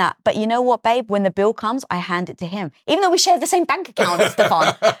doing that. But you know what, babe? When the bill comes, I hand it to him. Even though we share the same bank account,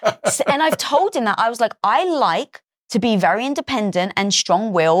 Stephan. And I've told him that. I was like, I like to be very independent and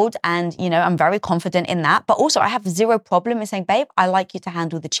strong-willed, and I'm very confident in that. But also I have zero problem in saying, babe, I like you to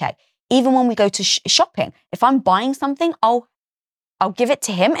handle the check. Even when we go to shopping, if I'm buying something, I'll give it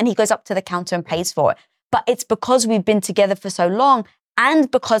to him and he goes up to the counter and pays for it. But it's because we've been together for so long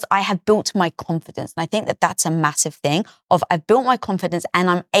and because I have built my confidence. And I think that that's a massive thing of I've built my confidence and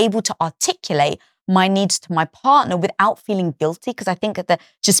I'm able to articulate my needs to my partner without feeling guilty. Because I think that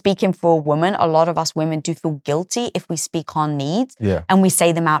just speaking for a woman, a lot of us women do feel guilty if we speak our needs and we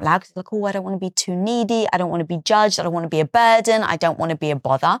say them out loud. Because like, oh, I don't want to be too needy. I don't want to be judged. I don't want to be a burden. I don't want to be a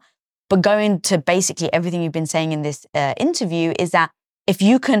bother. But going to basically everything you've been saying in this interview is that if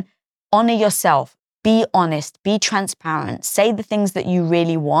you can honor yourself, be honest, be transparent, say the things that you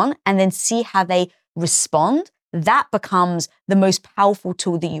really want, and then see how they respond, that becomes the most powerful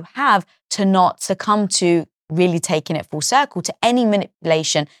tool that you have to not succumb to really taking it full circle to any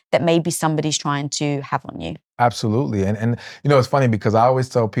manipulation that maybe somebody's trying to have on you. Absolutely. And it's funny because I always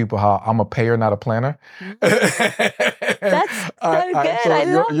tell people how I'm a payer, not a planner. That's so good. I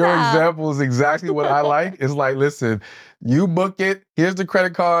love that. Your example is exactly what I like. It's like, listen, you book it. Here's the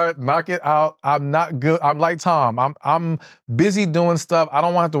credit card. Knock it out. I'm not good. I'm like Tom. I'm busy doing stuff. I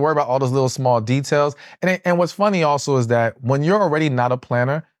don't want to have to worry about all those little small details. And what's funny also is that when you're already not a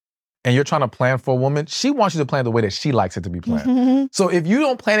planner, and you're trying to plan for a woman, she wants you to plan the way that she likes it to be planned. So if you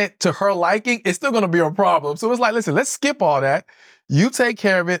don't plan it to her liking, it's still going to be a problem. So it's like, listen, let's skip all that. You take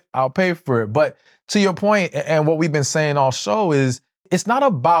care of it. I'll pay for it. But to your point, and what we've been saying all show is, it's not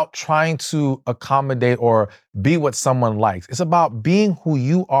about trying to accommodate or be what someone likes. It's about being who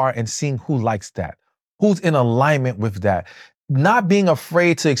you are and seeing who likes that, who's in alignment with that. Not being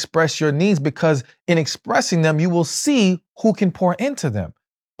afraid to express your needs, because in expressing them, you will see who can pour into them.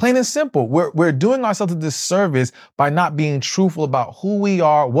 Plain and simple. We're doing ourselves a disservice by not being truthful about who we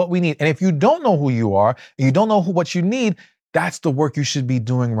are, what we need. And if you don't know who you are, and you don't know what you need, that's the work you should be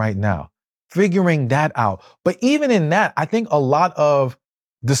doing right now. Figuring that out. But even in that, I think a lot of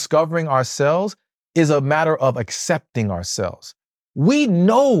discovering ourselves is a matter of accepting ourselves. We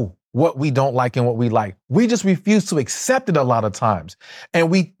know what we don't like and what we like. We just refuse to accept it a lot of times.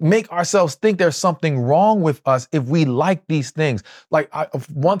 And we make ourselves think there's something wrong with us if we like these things. Like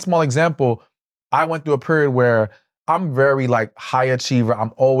one small example, I went through a period where I'm very like high achiever.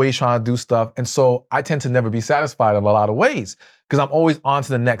 I'm always trying to do stuff. And so I tend to never be satisfied in a lot of ways because I'm always on to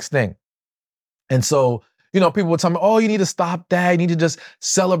the next thing. And so, people would tell me, oh, you need to stop that. You need to just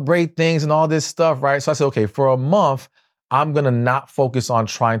celebrate things and all this stuff, right? So I said, okay, for a month, I'm going to not focus on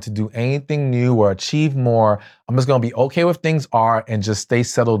trying to do anything new or achieve more. I'm just going to be okay with things are and just stay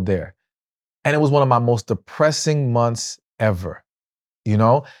settled there. And it was one of my most depressing months ever,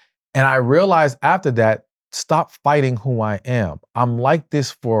 And I realized after that, stop fighting who I am. I'm like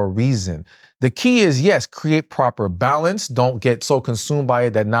this for a reason. The key is, yes, create proper balance. Don't get so consumed by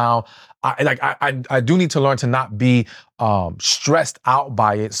it that now I do need to learn to not be stressed out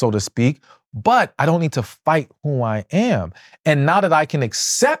by it, so to speak. But I don't need to fight who I am. And now that I can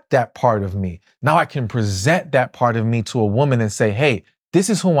accept that part of me, now I can present that part of me to a woman and say, hey, this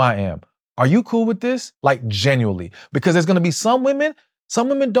is who I am. Are you cool with this? Like genuinely, because there's going to be some women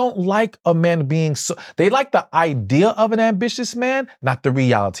don't like a man being they like the idea of an ambitious man, not the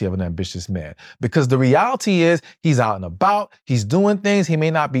reality of an ambitious man. Because the reality is he's out and about, he's doing things, he may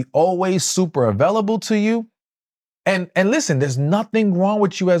not be always super available to you. And listen, there's nothing wrong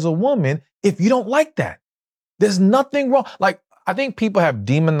with you as a woman if you don't like that. There's nothing wrong. Like, I think people have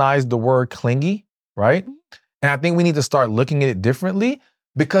demonized the word clingy, right? And I think we need to start looking at it differently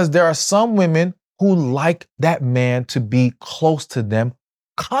because there are some women who like that man to be close to them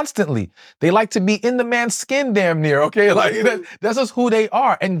constantly. They like to be in the man's skin damn near, okay? Like that's just who they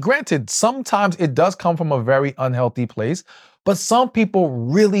are. And granted, sometimes it does come from a very unhealthy place, but some people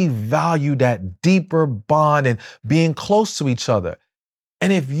really value that deeper bond and being close to each other.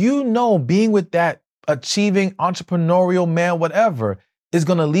 And if being with that achieving entrepreneurial man, whatever, is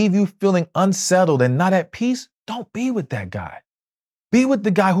going to leave you feeling unsettled and not at peace, don't be with that guy. Be with the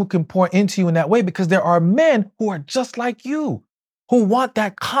guy who can pour into you in that way, because there are men who are just like you, who want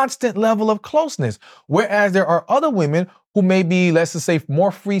that constant level of closeness. Whereas there are other women who may be, let's just say,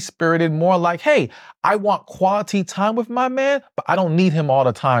 more free-spirited, more like, hey, I want quality time with my man, but I don't need him all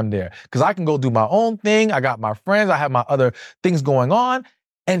the time there because I can go do my own thing. I got my friends. I have my other things going on.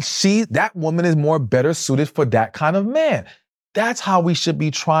 And that woman is more better suited for that kind of man. That's how we should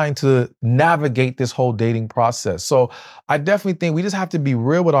be trying to navigate this whole dating process. So I definitely think we just have to be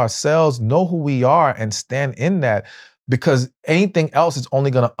real with ourselves, know who we are, and stand in that, because anything else is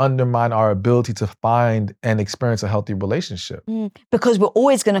only going to undermine our ability to find and experience a healthy relationship. Because we're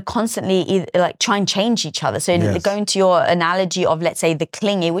always going to constantly try and change each other. So going to your analogy of, let's say, the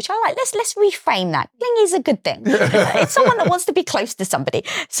clingy, which I like, let's reframe that. Clingy is a good thing. It's someone that wants to be close to somebody.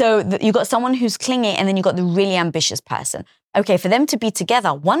 So you've got someone who's clingy, and then you've got the really ambitious person. Okay, for them to be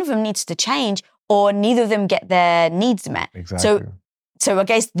together, one of them needs to change, or neither of them get their needs met. Exactly. So I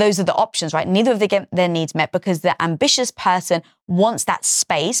guess those are the options, right? Neither of them get their needs met because the ambitious person wants that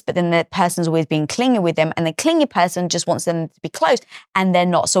space, but then the person's always being clingy with them, and the clingy person just wants them to be close, and they're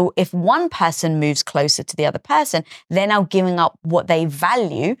not. So if one person moves closer to the other person, they're now giving up what they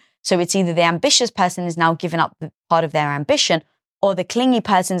value. So it's either the ambitious person is now giving up the part of their ambition, or the clingy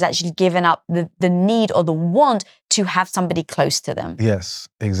person's actually given up the need or the want to have somebody close to them. Yes,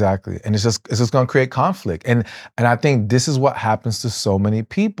 exactly. And it's just going to create conflict. And I think this is what happens to so many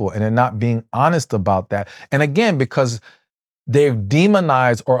people, and they're not being honest about that. And again, because they've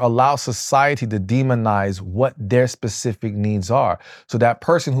demonized or allow society to demonize what their specific needs are. So that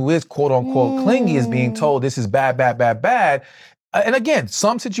person who is quote unquote clingy is being told this is bad, bad, bad, bad. And again,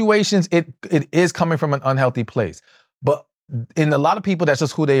 some situations it is coming from an unhealthy place. But in a lot of people, that's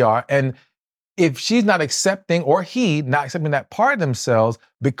just who they are. And if she's not accepting, or he not accepting that part of themselves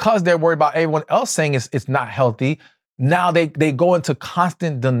because they're worried about everyone else saying it's not healthy, now they go into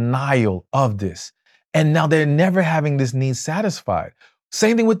constant denial of this. And now they're never having this need satisfied.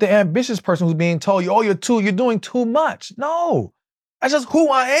 Same thing with the ambitious person who's being told, you're doing too much. No, that's just who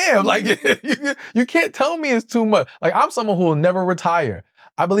I am. Like, you can't tell me it's too much. Like, I'm someone who will never retire.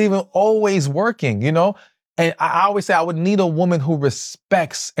 I believe in always working, And I always say I would need a woman who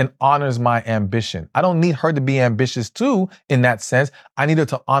respects and honors my ambition. I don't need her to be ambitious too, in that sense. I need her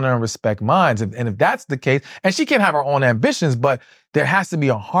to honor and respect mine. And if that's the case, and she can have her own ambitions, but there has to be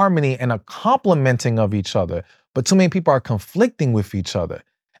a harmony and a complementing of each other. But too many people are conflicting with each other.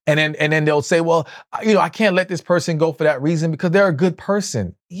 And then they'll say, well, I can't let this person go for that reason because they're a good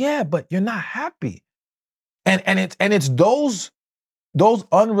person. Yeah, but you're not happy. And it's those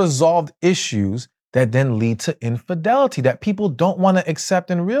unresolved issues that then lead to infidelity that people don't want to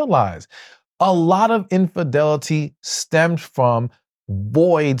accept and realize. A lot of infidelity stems from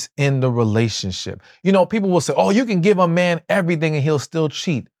voids in the relationship. People will say, oh, you can give a man everything and he'll still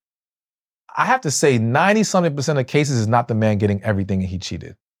cheat. I have to say 90-something% of cases is not the man getting everything and he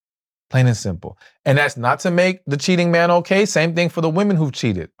cheated. Plain and simple. And that's not to make the cheating man okay. Same thing for the women who've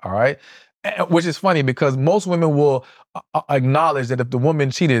cheated, all right? Which is funny because most women will acknowledge that if the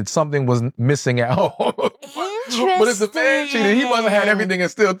woman cheated, something was missing at home. But if the man cheated, he must have had everything and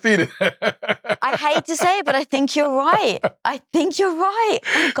still cheated. I hate to say it, but I think you're right. I think you're right.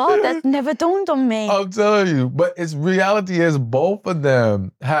 Oh God, that's never dawned on me. I'm telling you. But its reality is both of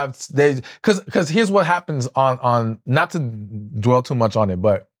them have, because here's what happens on, not to dwell too much on it,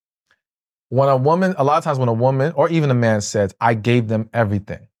 but when a woman, a lot of times when a woman or even a man says, I gave them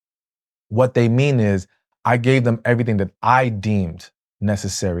everything, what they mean is, I gave them everything that I deemed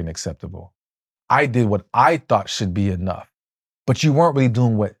necessary and acceptable. I did what I thought should be enough, but you weren't really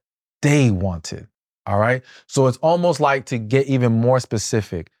doing what they wanted, all right? So it's almost like, to get even more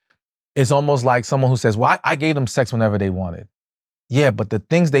specific, it's almost like someone who says, well, I gave them sex whenever they wanted. Yeah, but the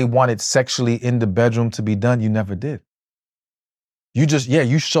things they wanted sexually in the bedroom to be done, you never did. You just,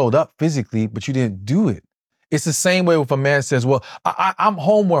 you showed up physically, but you didn't do it. It's the same way if a man says, well, I'm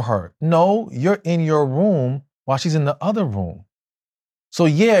home with her. No, you're in your room while she's in the other room. So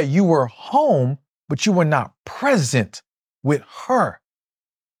yeah, you were home, but you were not present with her.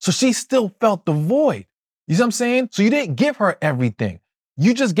 So she still felt the void. You see what I'm saying? So you didn't give her everything.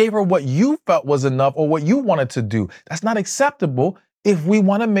 You just gave her what you felt was enough or what you wanted to do. That's not acceptable if we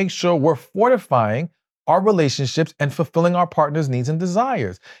want to make sure we're fortifying our relationships and fulfilling our partner's needs and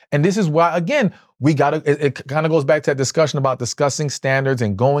desires. And this is why, again, it kind of goes back to that discussion about discussing standards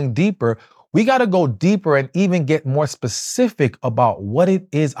and going deeper. We got to go deeper and even get more specific about what it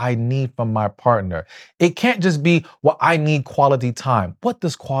is I need from my partner. It can't just be, well, I need quality time. What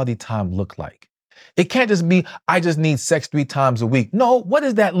does quality time look like? It can't just be, I just need sex 3 times a week. No, what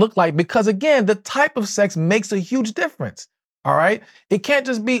does that look like? Because again, the type of sex makes a huge difference. All right. It can't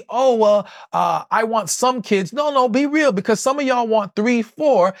just be, I want some kids. No, be real, because some of y'all want 3,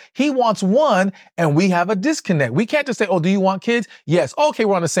 4. He wants 1, and we have a disconnect. We can't just say, oh, do you want kids? Yes. Okay,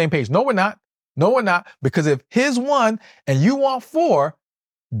 we're on the same page. No, we're not. No, we're not. Because if his 1 and you want 4,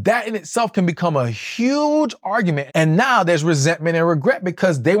 that in itself can become a huge argument. And now there's resentment and regret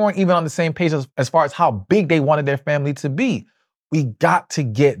because they weren't even on the same page as far as how big they wanted their family to be. We got to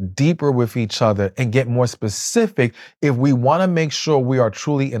get deeper with each other and get more specific if we want to make sure we are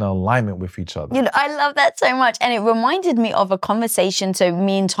truly in alignment with each other. You know, I love that so much. And it reminded me of a conversation. So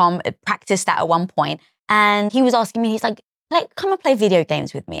me and Tom practiced that at one point, and he was asking me, he's like, come and play video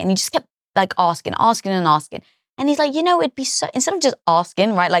games with me. And he just kept asking. And he's like, it'd be so, instead of just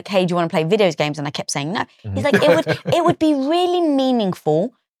asking, right, like, hey, do you want to play video games? And I kept saying no. Mm-hmm. He's like, it would be really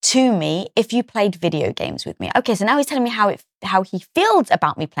meaningful to me if you played video games with me. Okay, so now he's telling me how he feels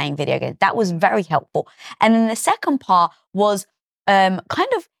about me playing video games. That was very helpful. And then the second part was I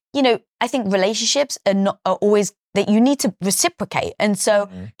think relationships are always that you need to reciprocate. And so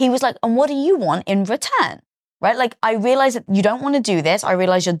he was like, and what do you want in return? Right? Like, I realize that you don't want to do this. I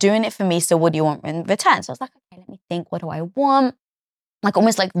realize you're doing it for me. So what do you want in return? So I was like, okay, let me think. What do I want? Like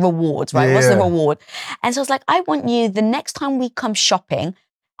almost like rewards, right? Yeah. What's the reward? And so I was like, I want you, the next time we come shopping,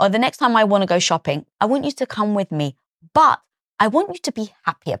 or the next time I want to go shopping, I want you to come with me, but I want you to be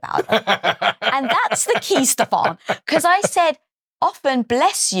happy about it. And that's the key, Stephan. Because I said, often,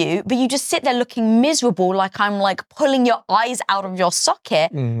 bless you, but you just sit there looking miserable, like I'm like pulling your eyes out of your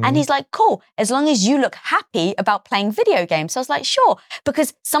socket. Mm-hmm. And he's like, cool, as long as you look happy about playing video games. So I was like, sure.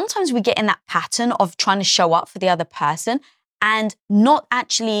 Because sometimes we get in that pattern of trying to show up for the other person and not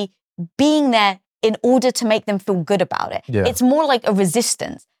actually being there in order to make them feel good about it. Yeah. It's more like a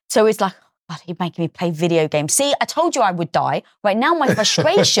resistance. So it's like, God, he's making me play video games. See, I told you I would die. Right now, my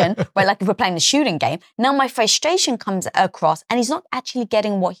frustration, right, like if we're playing the shooting game, now my frustration comes across and he's not actually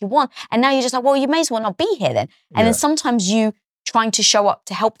getting what he wants. And now you're just like, well, you may as well not be here then. And then sometimes you trying to show up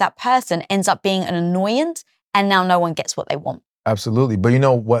to help that person ends up being an annoyance, and now no one gets what they want. Absolutely. But you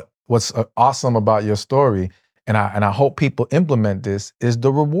know what's awesome about your story, and I hope people implement this, is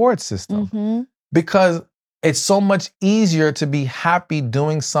the reward system. Mm-hmm. Because it's so much easier to be happy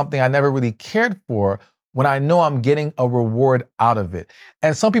doing something I never really cared for when I know I'm getting a reward out of it.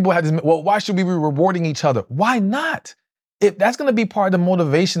 And some people have this, well, why should we be rewarding each other? Why not? If that's going to be part of the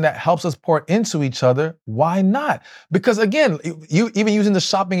motivation that helps us pour into each other, why not? Because again, you even using the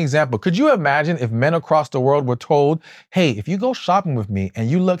shopping example, could you imagine if men across the world were told, hey, if you go shopping with me and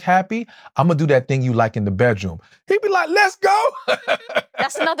you look happy, I'm going to do that thing you like in the bedroom. He'd be like, let's go.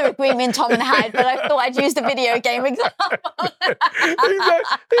 That's another agreement Tom had, but I thought I'd use the video game example.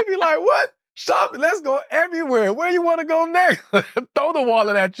 He'd be like, what? Shopping, let's go everywhere. Where you want to go next? Throw the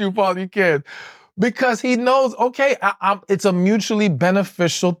wallet at you for all you can. Because he knows, okay, it's a mutually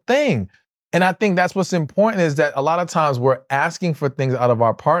beneficial thing. And I think that's what's important is that a lot of times we're asking for things out of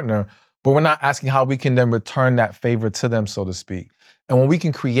our partner, but we're not asking how we can then return that favor to them, so to speak. And when we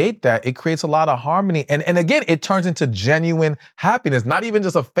can create that, it creates a lot of harmony. And again, it turns into genuine happiness, not even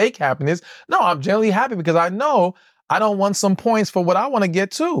just a fake happiness. No, I'm genuinely happy because I know I don't want some points for what I want to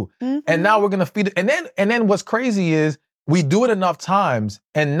get too. And now we're going to feed it. And then what's crazy is we do it enough times.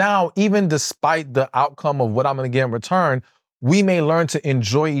 And now, even despite the outcome of what I'm going to get in return, we may learn to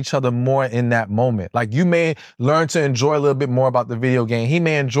enjoy each other more in that moment. Like you may learn to enjoy a little bit more about the video game. He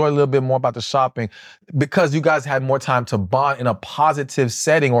may enjoy a little bit more about the shopping because you guys had more time to bond in a positive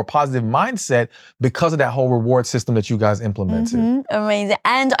setting or positive mindset because of that whole reward system that you guys implemented. Amazing.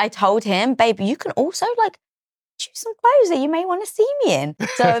 And I told him, babe, you can also like choose some clothes that you may want to see me in.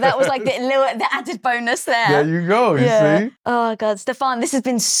 So that was like the added bonus there. There you go, you see? Oh God, Stephan, this has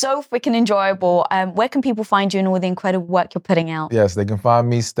been so freaking enjoyable. Where can people find you and all the incredible work you're putting out? Yes, they can find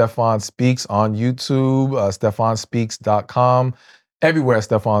me, Stephan Speaks, on YouTube, stephanspeaks.com, everywhere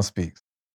Stephan Speaks.